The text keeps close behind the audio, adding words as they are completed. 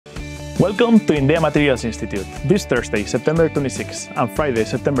Welcome to IMDEA Materials Institute. This Thursday, September 26th and Friday,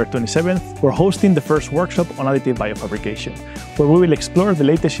 September 27th, we're hosting the first workshop on additive biofabrication, where we will explore the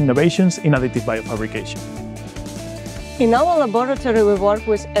latest innovations in additive biofabrication. In our laboratory, we work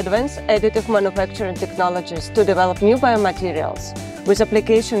with advanced additive manufacturing technologies to develop new biomaterials with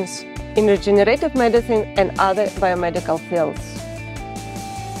applications in regenerative medicine and other biomedical fields.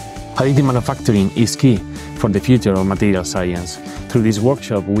 Additive manufacturing is key for the future of material science. Through this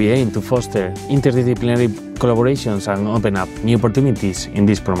workshop, we aim to foster interdisciplinary collaborations and open up new opportunities in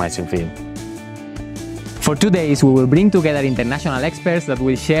this promising field. For 2 days, we will bring together international experts that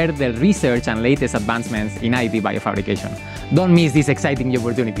will share their research and latest advancements in additive biofabrication. Don't miss this exciting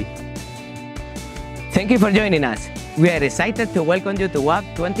opportunity. Thank you for joining us. We are excited to welcome you to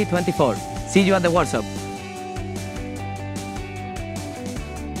WAB2024. See you at the workshop.